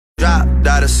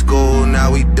out of school,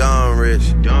 now we done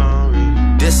rich.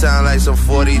 This sound like some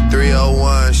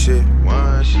 4301 shit.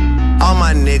 All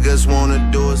my niggas wanna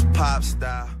do is pop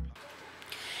style.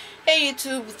 Hey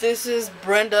YouTube, this is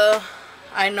Brenda.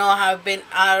 I know I've been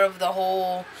out of the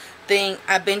whole thing.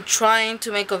 I've been trying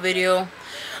to make a video.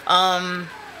 Right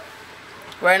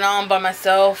now I'm by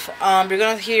myself. You're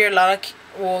gonna hear a lot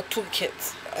of, two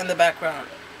kids in the background.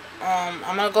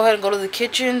 I'm gonna go ahead and go to the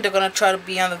kitchen. They're gonna try to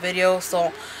be on the video,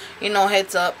 so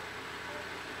heads up,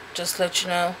 just let you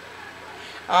know.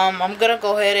 I'm gonna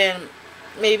go ahead and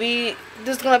maybe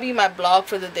this is gonna be my vlog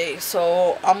for the day,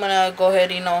 so I'm gonna go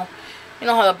ahead, you know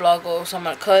how the vlog goes. So I'm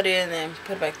gonna cut it and then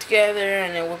put it back together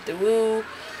and then whip the woo.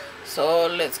 So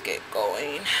let's get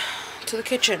going to the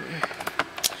kitchen.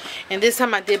 And this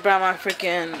time I did bring my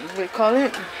freaking, what do you call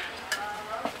it,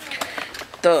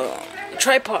 the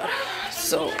tripod,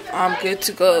 so I'm good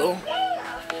to go.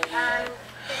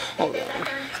 Hold on.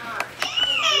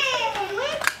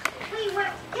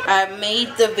 I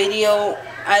made the video.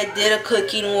 I did a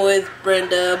cooking with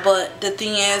Brenda, but the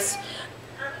thing is,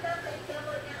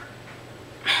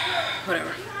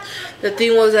 whatever. The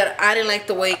thing was that I didn't like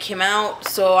the way it came out,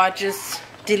 so I just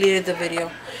deleted the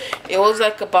video. It was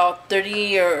like about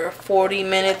 30 or 40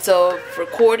 minutes of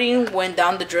recording went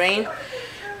down the drain.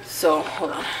 So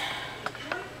hold on,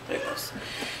 there it goes.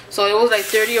 So it was like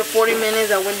 30 or 40 minutes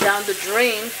that went down the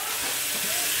drain.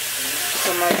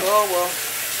 So I'm like, oh well.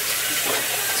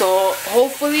 So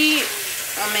hopefully,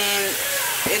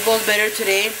 it goes better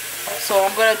today. So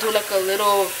I'm gonna do like a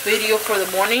little video for the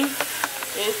morning.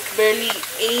 It's barely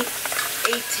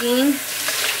 8:18.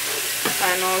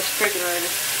 I know it's freaking early.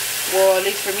 Well, at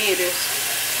least for me it is.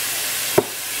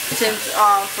 Since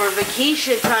for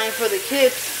vacation time for the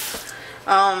kids,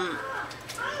 I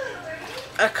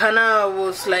kind of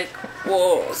was like,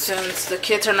 well, since the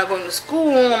kids are not going to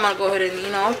school, I'm gonna go ahead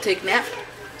and take a nap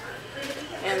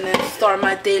and then start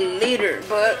my day later.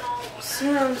 But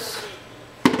since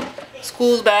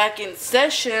school's back in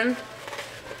session,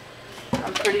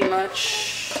 I'm pretty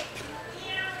much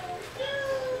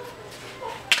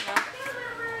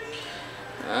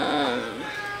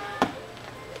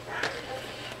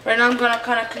right now I'm gonna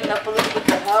kind of clean up a little bit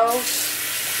the house.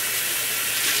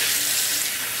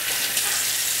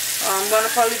 I'm gonna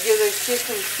probably give the kids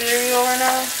some cereal right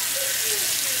now.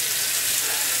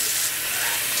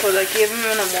 So I give them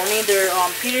in the morning their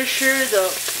Pediasure, the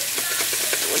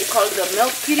what do you call it, the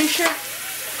milk Pediasure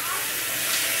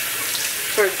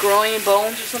for growing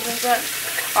bones or something like that.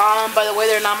 By the way,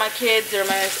 they're not my kids, they're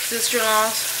my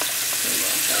sister-in-law's.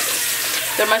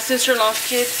 They're my sister-in-law's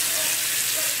kids.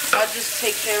 I'll just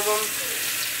take care of them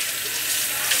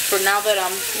for now that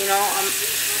I'm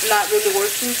not really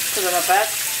working because of my back.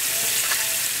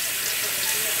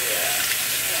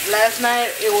 Last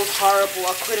night it was horrible.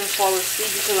 I couldn't fall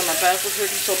asleep because of my back was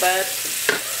hurting so bad.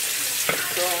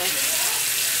 So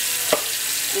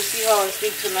we'll see how I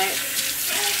sleep tonight.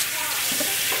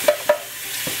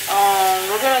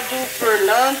 We're gonna do for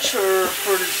lunch or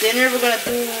for dinner. We're gonna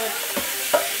do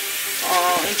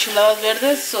enchiladas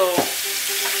verdes. So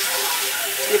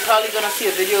you're probably gonna see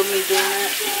a video of me doing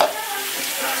that.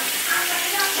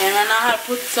 And right now I have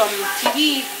to put some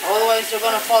TV, otherwise they're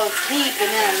gonna fall asleep. And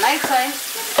then at nighttime,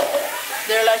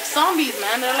 they're like zombies,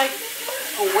 man. They're like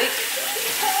awake.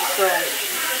 So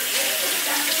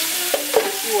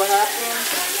let's see what happens.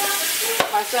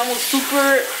 My son was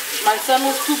super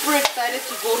excited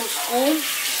to go to school.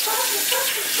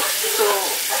 So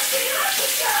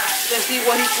let's see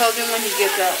what he tells me when he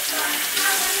gets out.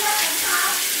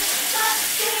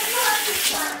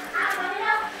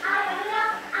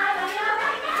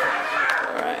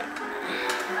 Alright.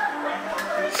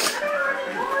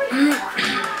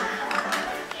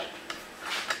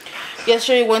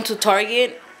 Yesterday I went to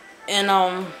Target and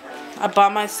I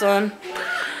bought my son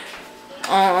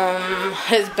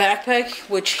his backpack,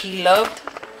 which he loved,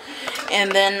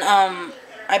 and then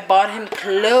I bought him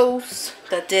clothes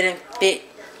that didn't fit,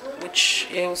 which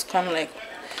it was kind of like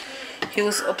he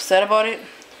was upset about it.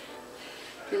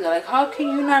 He's like, how can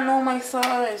you not know my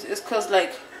size? It's cause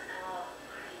like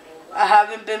I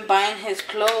haven't been buying his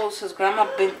clothes. His grandma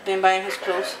been buying his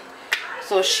clothes,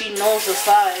 so she knows the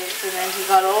size. And then he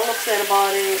got all upset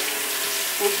about it.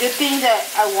 Well, good thing that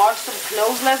I washed some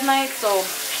clothes last night, so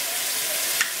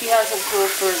he has some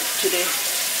clothes for today.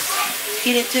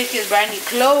 He didn't take his brand new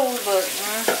clothes, but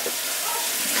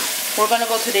we're gonna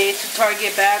go today to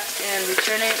Target back and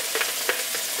return it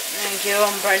and give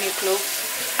him brand new clothes.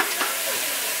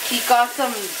 He got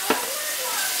some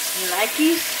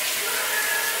Nikes,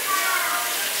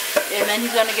 and then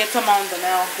he's gonna get some on the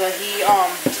mail. But he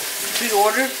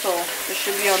pre-ordered, so it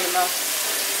should be on the mail.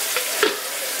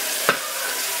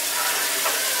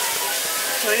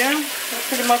 So yeah, that's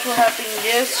pretty much what happened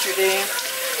yesterday.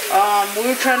 We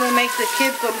were trying to make the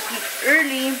kids go to sleep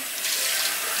early.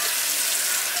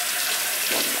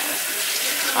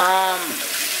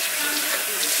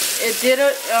 It did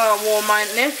well, my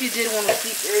nephew did want to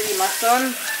sleep early. My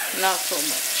son, not so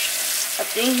much. I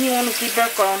think he wanted to sleep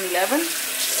back around 11.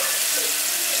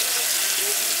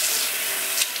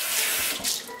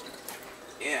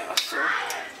 Yeah, so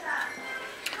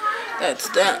that's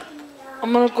that.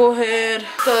 I'm gonna go ahead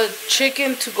the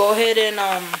chicken to go ahead and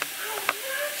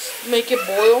make it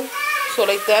boil. So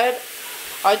like that,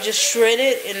 I just shred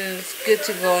it and it's good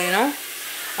to go, you know.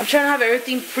 I'm trying to have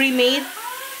everything pre-made.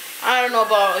 I don't know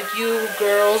about like you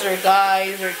girls or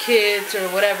guys or kids or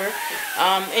whatever.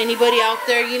 Anybody out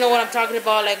there, you know what I'm talking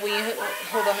about, like when you,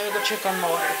 hold on, let me go check on my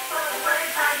water.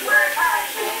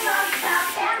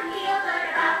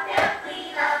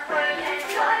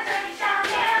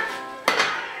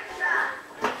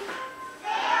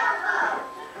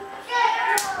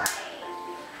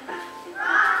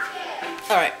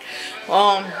 Alright,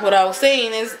 what I was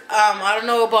saying is, I don't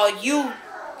know about you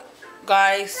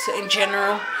guys in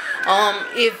general,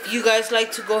 if you guys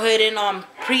like to go ahead and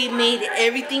pre-make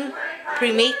everything,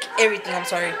 I'm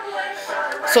sorry.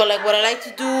 So like what I like to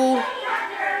do,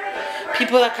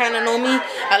 people that kind of know me,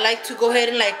 I like to go ahead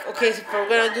and like, okay, so if we're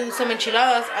gonna do some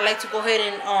enchiladas, I like to go ahead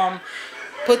and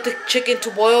put the chicken to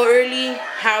boil early,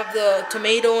 have the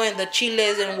tomato and the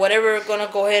chiles and whatever, gonna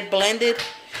go ahead blend it,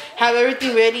 have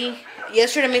everything ready.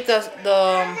 Yesterday I made the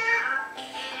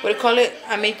what do you call it?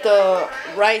 I made the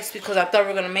rice because I thought we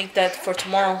were gonna make that for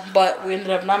tomorrow, but we ended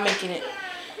up not making it.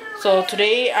 So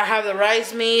today I have the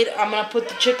rice made. I'm gonna put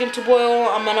the chicken to boil.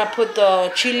 I'm gonna put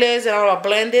the chiles and I'm gonna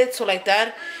blend it, so like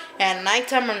that. And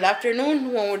nighttime or in the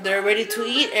afternoon when they're ready to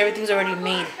eat, everything's already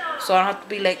made. So I don't have to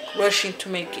be like rushing to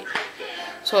make it.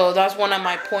 So that's one of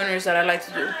my pointers that I like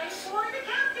to do.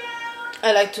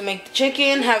 I like to make the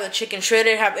chicken, have the chicken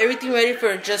shredded, have everything ready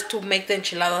for just to make the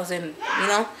enchiladas, and you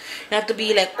know, you have to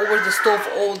be like over the stove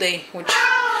all day, which,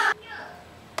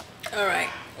 alright,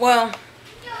 well,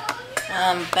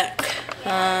 I'm back.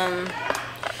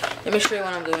 Let me show you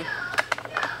what I'm doing.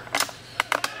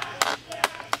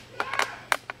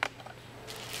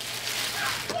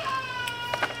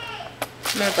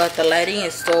 Oh my god, the lighting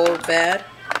is so bad.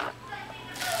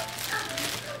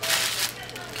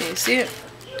 Can you see it?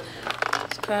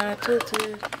 Kind of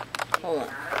tilted. Hold on.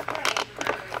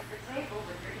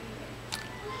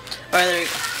 Alright, there you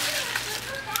go.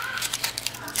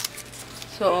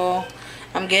 So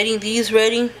I'm getting these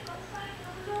ready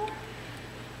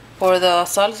for the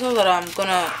salsa that I'm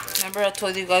gonna, remember I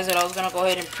told you guys that I was gonna go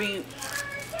ahead and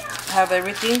have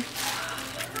everything.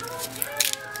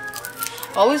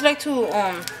 I always like to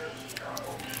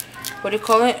what do you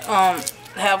call it,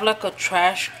 have like a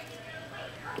trash,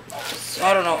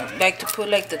 I don't know, like to put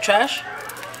like the trash.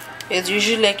 It's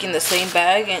usually like in the same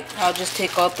bag, and I'll just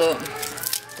take out the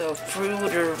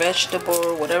fruit or vegetable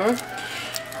or whatever,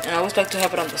 and I always like to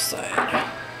have it on the side.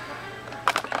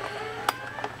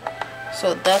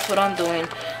 So that's what I'm doing.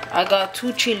 I got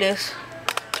 2 chiles,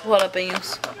 2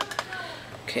 jalapenos.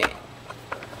 Okay.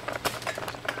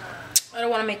 I don't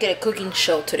want to make it a cooking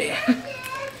show today.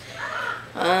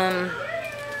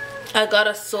 I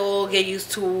gotta so get used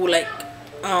to like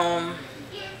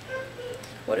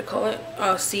what do you call it,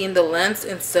 seeing the lens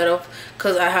instead of,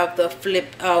 because I have the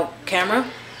flip out camera,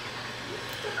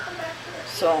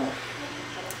 so I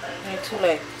need to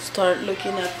like start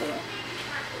looking at the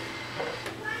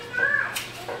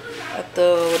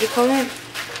what do you call it,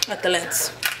 at the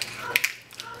lens.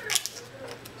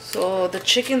 So the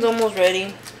chicken's almost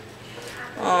ready.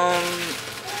 I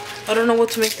don't know what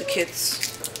to make the kids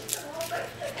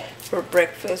for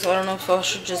breakfast. I don't know if I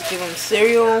should just give them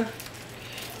cereal.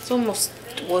 It's almost,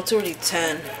 well, it's already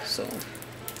 10, so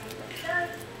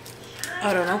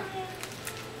I don't know.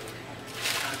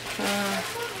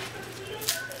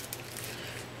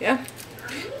 Yeah.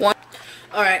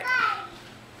 Alright.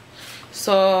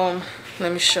 So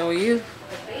let me show you.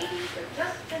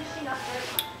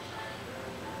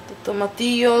 The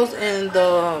tomatillos and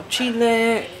the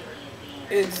chile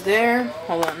is there.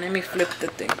 Hold on, let me flip the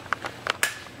thing.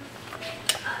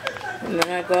 And then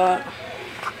I got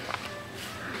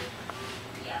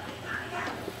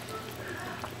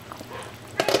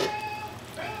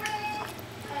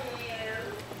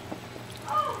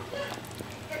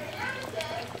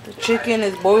the chicken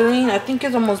is boiling. I think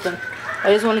it's almost done.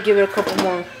 I just want to give it a couple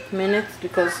more minutes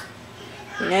because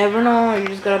you never know. You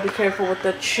just gotta be careful with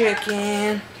the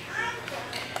chicken.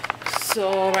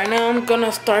 So right now I'm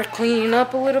gonna start cleaning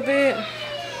up a little bit.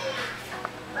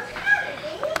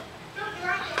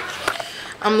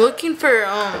 I'm looking for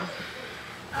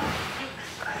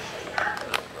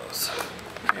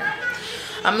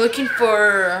I'm looking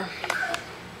for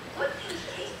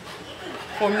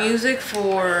music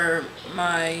for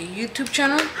my YouTube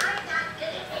channel,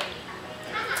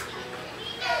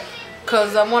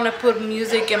 cause I want to put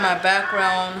music in my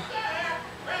background,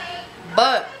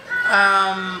 but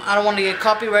I don't want to get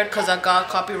copyright, cause I got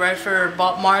copyright for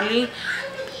Bob Marley.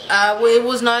 It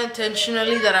was not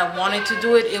intentionally that I wanted to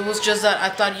do it. It was just that I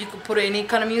thought you could put any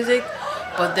kind of music,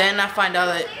 but then I find out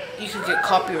that you could get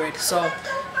copyright. So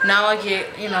now I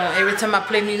get, you know, every time I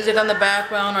play music on the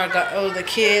background, or the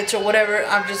kids or whatever,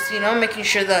 I'm just, you know, making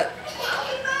sure that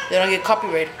they don't get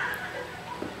copyrighted.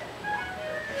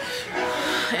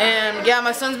 And yeah,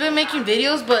 my son's been making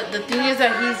videos, but the thing is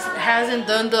that he hasn't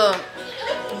done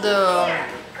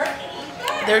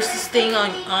there's this thing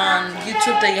on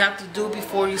YouTube that you have to do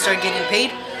before you start getting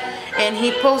paid, and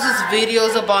he posts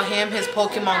videos about his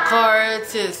Pokemon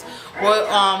cards, his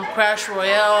Crash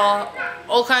Royale,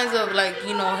 all kinds of, like,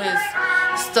 you know, his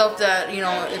stuff that, you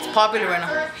know, it's popular right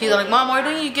now. He's like, Mom, why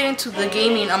don't you get into the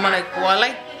gaming? I'm like, well, I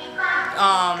like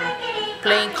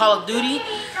playing Call of Duty,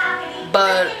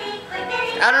 but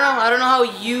I don't know how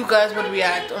you guys would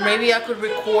react, or maybe I could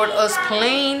record us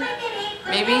playing.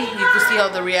 Maybe you could see how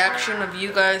the reaction of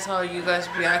you guys, how you guys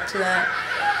react to that.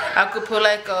 I could put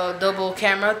like a double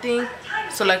camera thing,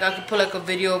 so like I could put like a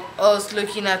video of us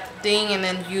looking at the thing and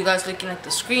then you guys looking at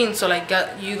the screen, so like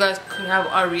you guys could have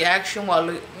our reaction while,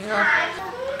 you know.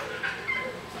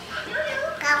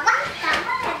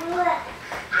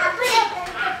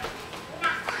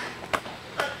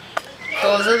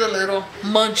 Those are the little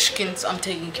munchkins I'm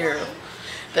taking care of.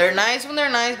 They're nice when they're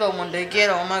nice, but when they get,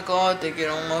 oh my god, they get,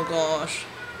 oh my gosh.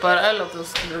 But I love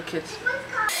those little kids.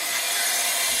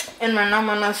 And right now I'm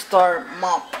gonna start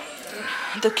mopping.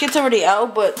 The kids are already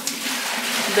out, but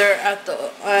they're at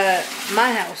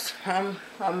my house. I'm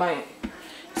at my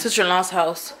sister-in-law's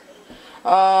house.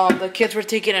 The kids were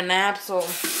taking a nap, so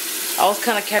I was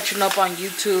kind of catching up on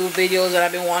YouTube videos that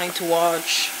I've been wanting to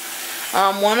watch.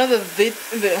 One of the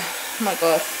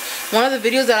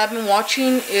videos that I've been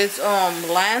watching is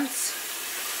Lance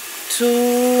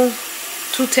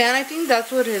 210, I think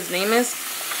that's what his name is.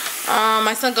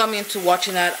 My son got me into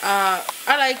watching that.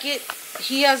 I like it.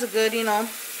 He has a good, you know,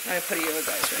 let me put it over, guys,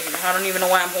 right here. I don't even know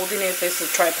why I'm holding it if it's a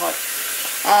tripod.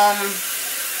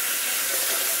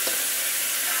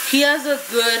 He has a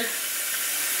good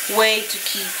way to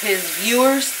keep his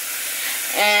viewers,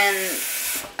 and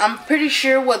I'm pretty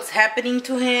sure what's happening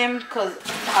to him, because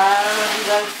I don't know if you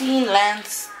guys seen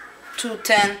Lance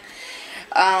 210,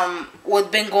 what's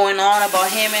been going on about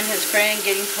him and his friend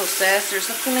getting possessed or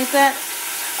something like that.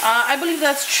 I believe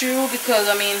that's true, because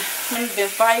I mean, we've been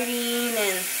fighting,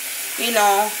 and you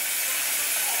know,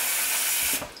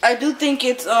 I do think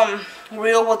it's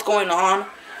real what's going on.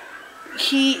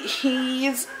 He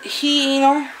you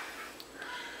know,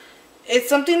 it's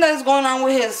something that's going on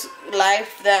with his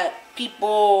life that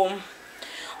people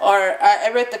are, I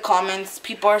read the comments,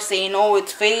 people are saying, oh,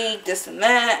 it's fake, this and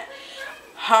that.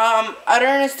 I don't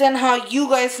understand how you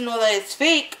guys know that it's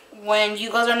fake when you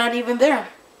guys are not even there.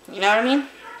 You know what I mean?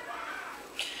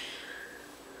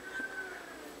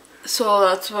 So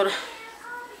that's what.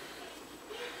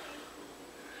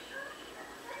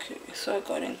 Okay, so I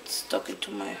got stuck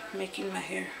into making my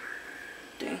hair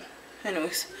thing.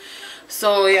 Anyways,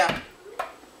 so yeah,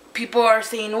 people are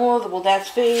saying, oh, well, that's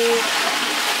fake.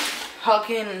 How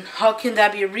can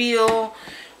that be real?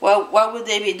 Well, why would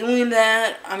they be doing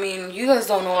that? I mean, you guys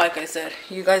don't know, like I said.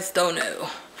 You guys don't know.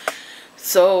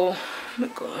 So, oh my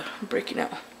god, I'm breaking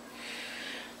out.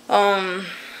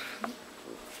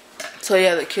 So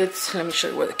yeah, the kids, let me show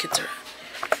you where the kids are.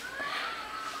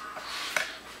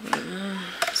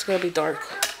 It's gonna be dark.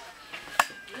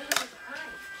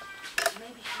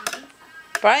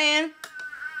 Brian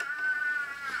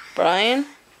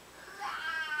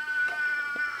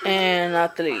and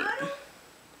Natalie.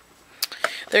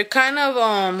 They're kind of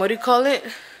what do you call it?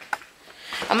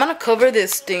 I'm gonna cover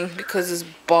this thing because it's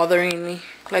bothering me,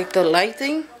 like the light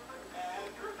thing.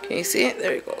 Can you see it?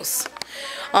 There it goes.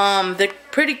 They're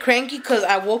pretty cranky because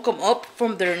I woke them up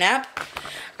from their nap.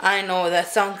 I know that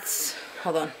sounds,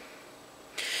 hold on,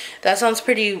 that sounds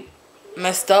pretty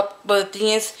messed up, but the thing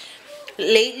is,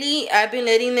 lately I've been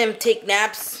letting them take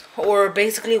naps, or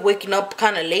basically waking up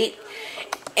kind of late,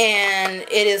 and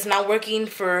it is not working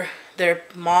for their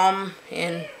mom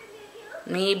and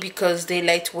me, because they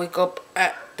like to wake up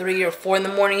at 3 or 4 in the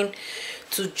morning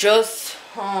to just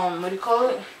what do you call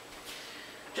it,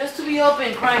 just to be up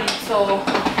and crying.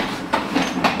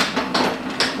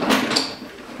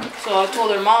 So I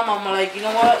told her mom, I'm like, you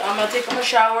know what, I'm gonna take them a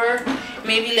shower,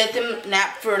 maybe let them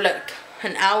nap for like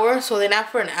an hour, so they nap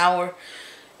for an hour.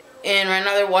 And right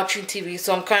now they're watching TV,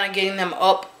 so I'm kind of getting them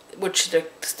up, which they're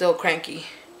still cranky.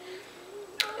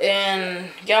 And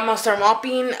yeah, I'm gonna start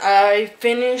mopping. I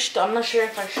finished. I'm not sure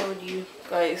if I showed you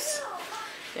guys.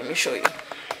 Let me show you.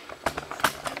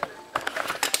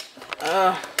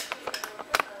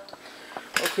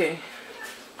 Okay.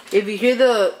 If you hear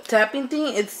the tapping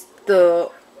thing, it's the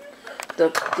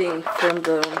thing from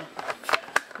the.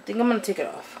 I think I'm gonna take it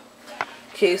off.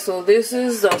 Okay, so this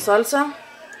is the salsa.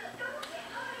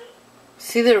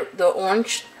 See the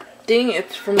orange thing?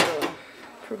 It's from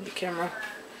the camera.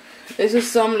 This is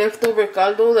some leftover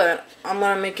caldo that I'm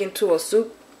gonna make into a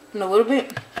soup in a little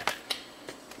bit.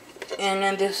 And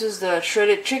then this is the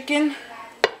shredded chicken.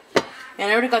 And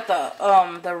I already got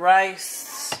the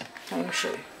rice. Let me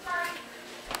show you.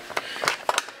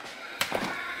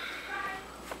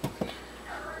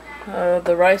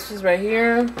 The rice is right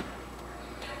here.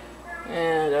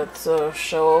 And that's a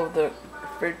show of the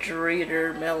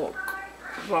refrigerator milk.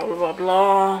 Blah blah blah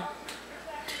blah.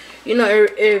 You know,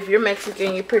 if you're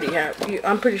Mexican, you're pretty happy.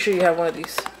 I'm pretty sure you have one of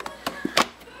these.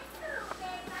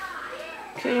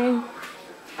 Okay.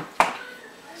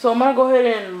 So I'm gonna go ahead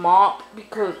and mop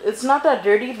because it's not that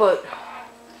dirty, but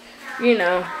you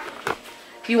know,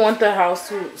 you want the house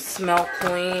to smell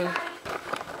clean.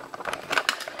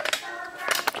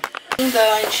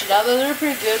 The enchiladas are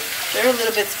pretty good. They're a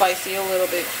little bit spicy, a little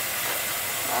bit.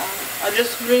 I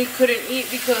just really couldn't eat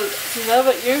because since I have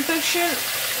an ear infection,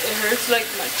 it hurts like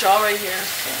my jaw right here.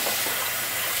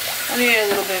 So I need a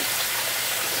little bit.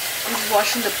 I'm just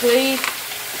washing the plate.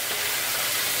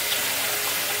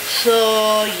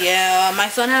 So yeah, my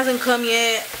son hasn't come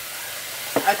yet.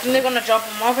 I think they're gonna drop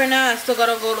him off right now. I still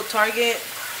gotta go to Target.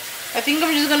 I think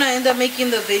I'm just gonna end up making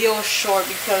the video short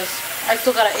because I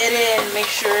still gotta edit and make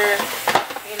sure,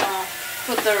 you know,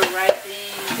 put the right thing.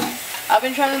 I've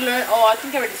been trying to learn. Oh, I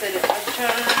think I already said it. I've been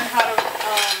trying to learn how to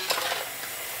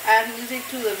add music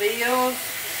to the videos.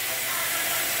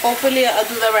 Hopefully, I'll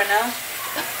do that right now.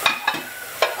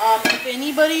 If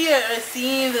anybody is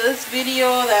seeing this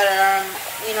video that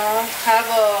you know, have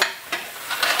a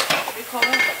what do you call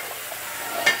it?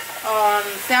 On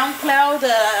SoundCloud,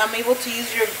 I'm able to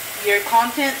use your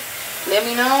content. Let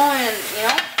me know, and you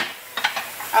know,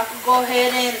 I could go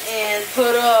ahead and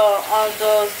put on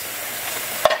the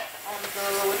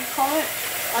what do you call it?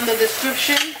 On the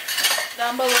description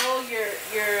down below your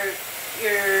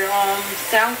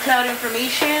SoundCloud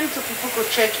information so people could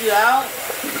check you out.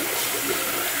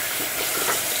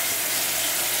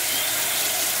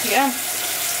 Yeah.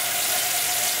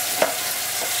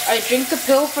 I drink the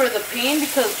pill for the pain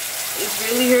because it's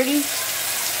really hurting.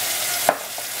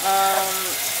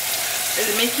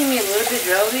 It's making me a little bit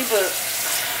drowsy, but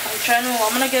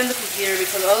I'm gonna get in the computer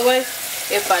because otherwise,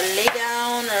 if I lay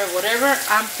down or whatever,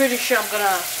 I'm pretty sure I'm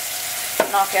gonna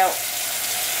knock out.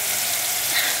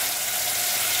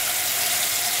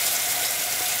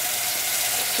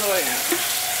 So yeah.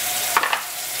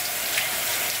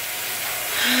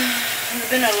 It's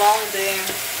been a long day.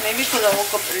 Maybe because I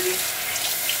woke up early.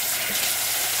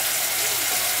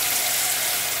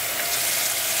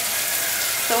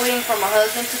 Still waiting for my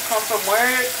husband to come from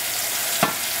work.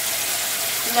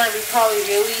 I'm gonna be probably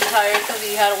really tired because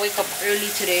he had to wake up early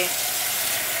today.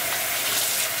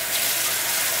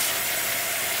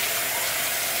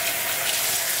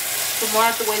 Tomorrow I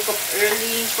have to wake up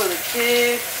early for the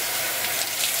kids.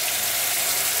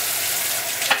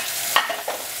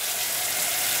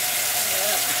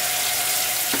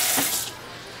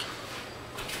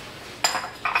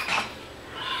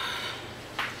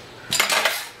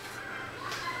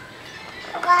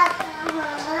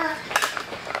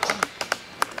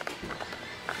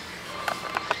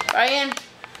 Ryan,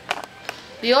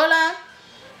 Viola.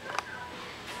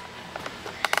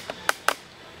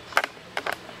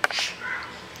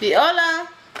 Viola.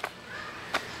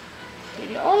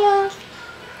 Viola.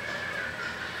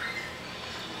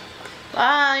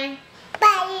 Bye.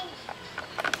 Bye.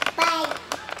 Bye.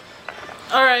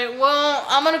 Alright, well,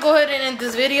 I'm gonna go ahead and end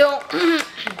this video.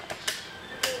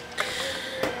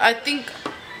 I think...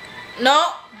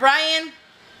 No, Brian.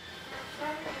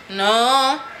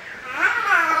 No.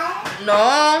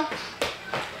 No.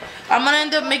 I'm gonna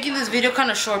end up making this video kind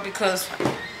of short because...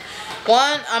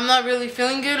 One, I'm not really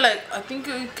feeling good. Like, I think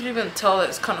you could even tell that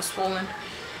it's kind of swollen.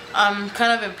 I'm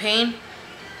kind of in pain.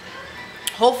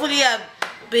 Hopefully I've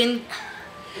been...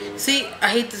 See, I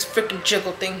hate this freaking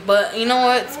jiggle thing. But you know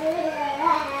what?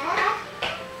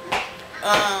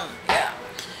 Yeah.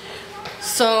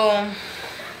 So...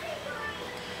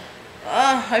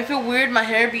 I feel weird my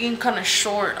hair being kind of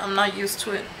short. I'm not used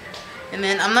to it. And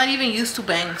then I'm not even used to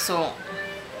bangs, so...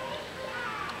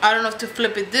 I don't know if to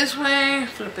flip it this way,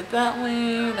 flip it that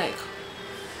way. Like,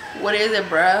 what is it,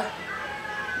 bruh?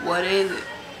 What is it?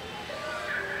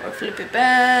 Or flip it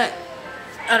back.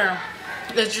 I don't know.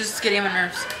 It's just getting on my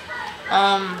nerves.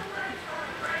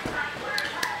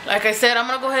 Like I said, I'm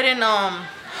gonna go ahead and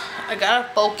I gotta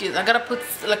focus. I gotta put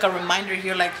like a reminder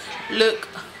here, like, look.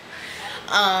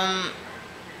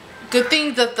 Good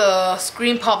thing that the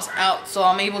screen pops out, so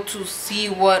I'm able to see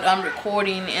what I'm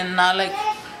recording and not like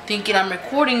thinking I'm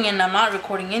recording and I'm not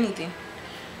recording anything.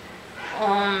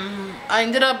 I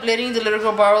ended up letting the little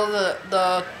girl borrow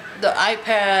the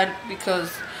iPad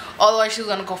because otherwise she's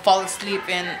gonna go fall asleep,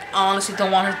 and I honestly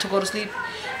don't want her to go to sleep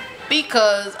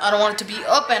because I don't want her to be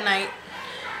up at night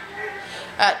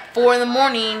at 4 in the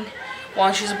morning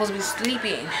while she's supposed to be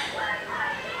sleeping.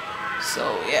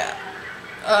 So yeah,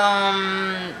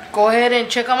 go ahead and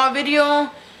check out my video.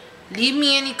 Leave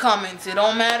me any comments. It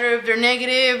don't matter if they're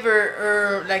negative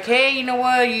or like, hey, you know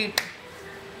what, you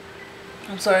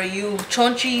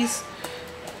chonchies,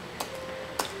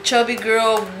 chubby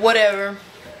girl, whatever.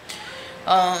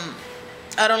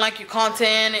 I don't like your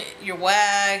content, you're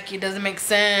whack, it doesn't make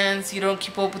sense, you don't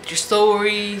keep up with your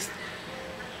stories.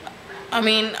 I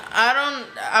mean,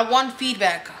 I want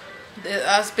feedback.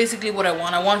 That's basically what I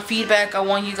want. I want feedback. I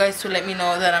want you guys to let me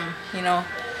know that I'm, you know,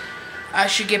 I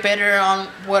should get better on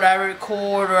what I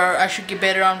record, or I should get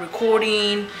better on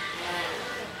recording,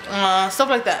 stuff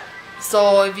like that.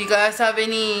 So if you guys have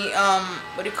any,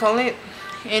 what do you call it?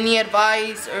 Any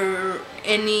advice or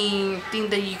anything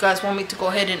that you guys want me to go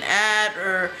ahead and add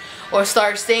or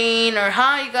start saying, or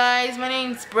hi guys, my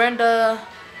name's Brenda,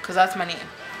 because that's my name.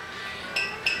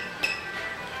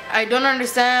 I don't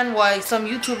understand why some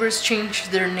YouTubers change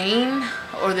their name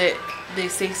or they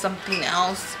say something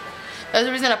else. That's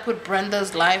the reason I put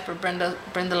Brenda's Life or Brenda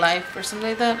Life or something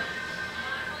like that.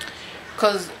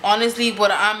 Because honestly,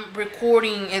 what I'm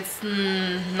recording, it's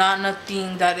not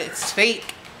nothing that it's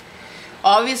fake.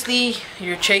 Obviously,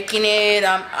 you're checking it.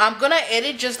 I'm gonna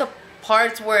edit just the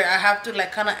parts where I have to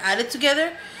like kind of add it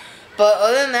together. But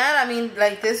other than that, I mean,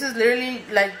 like, this is literally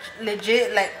like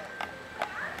legit, like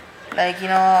you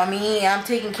know, me, I'm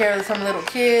taking care of some little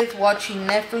kids, watching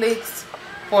Netflix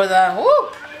for the,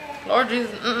 whoo, Lord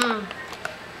Jesus,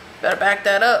 better back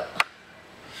that up.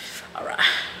 Alright.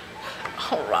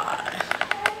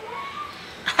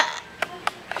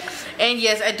 And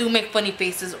yes, I do make funny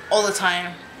faces all the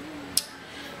time.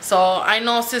 So, I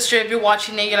know, sister, if you're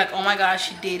watching it, you're like, oh my gosh,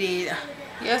 she did it.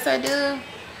 Yes, I do.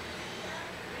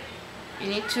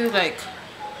 You need to, like,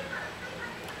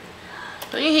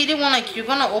 don't you hate it when, like, you're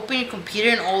gonna open your computer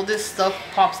and all this stuff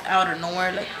pops out of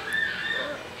nowhere, like.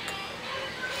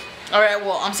 Alright,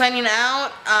 well, I'm signing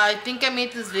out. I think I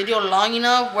made this video long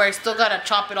enough where I still gotta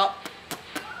chop it up,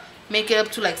 make it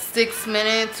up to like 6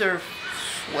 minutes or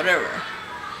whatever.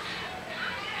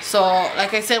 So,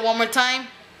 like I said one more time,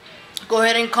 go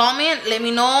ahead and comment. Let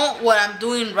me know what I'm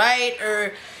doing right,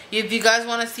 or if you guys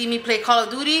want to see me play Call of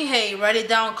Duty, hey, write it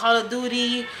down, Call of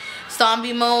Duty,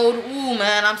 zombie mode. Ooh,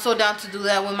 man, I'm so down to do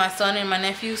that with my son and my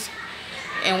nephews.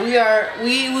 And we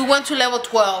went to level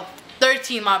 12.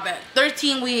 13, my bad.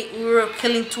 13, we were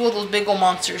killing 2 of those big old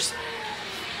monsters.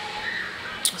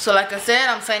 So like I said,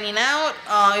 I'm signing out.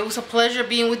 It was a pleasure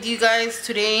being with you guys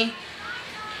today.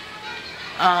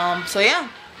 So yeah,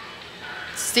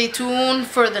 stay tuned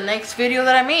for the next video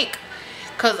that I make,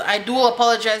 because I do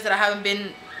apologize that I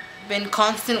haven't been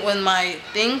constant with my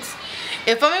things.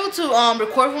 If I'm able to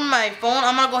record from my phone,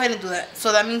 I'm gonna go ahead and do that.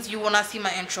 So that means you will not see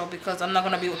my intro, because I'm not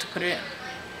gonna be able to put it in.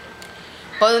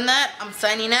 But other than that, I'm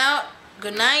signing out.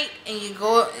 Good night, and you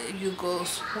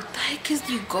goes. What the heck is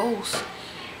you goes?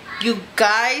 You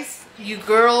guys, you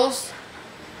girls,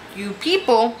 you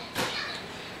people,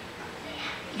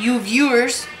 you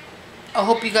viewers. I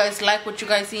hope you guys like what you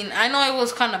guys seen. I know it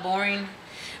was kind of boring,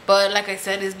 but like I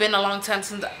said, it's been a long time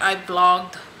since I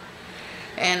vlogged,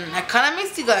 and I kind of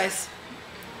missed you guys.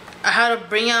 I had to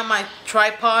bring out my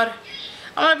tripod.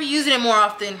 I'm gonna be using it more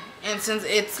often, and since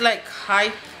it's like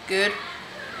high good,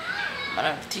 I'm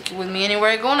gonna take it with me anywhere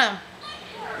I go now.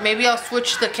 Maybe I'll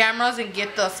switch the cameras and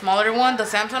get the smaller one, the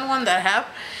Samsung one that I have,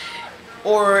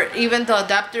 or even the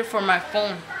adapter for my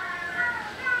phone.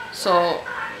 So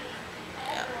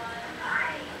yeah.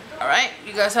 Alright,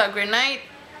 you guys have a great night,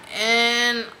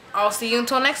 and I'll see you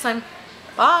until next time.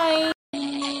 Bye.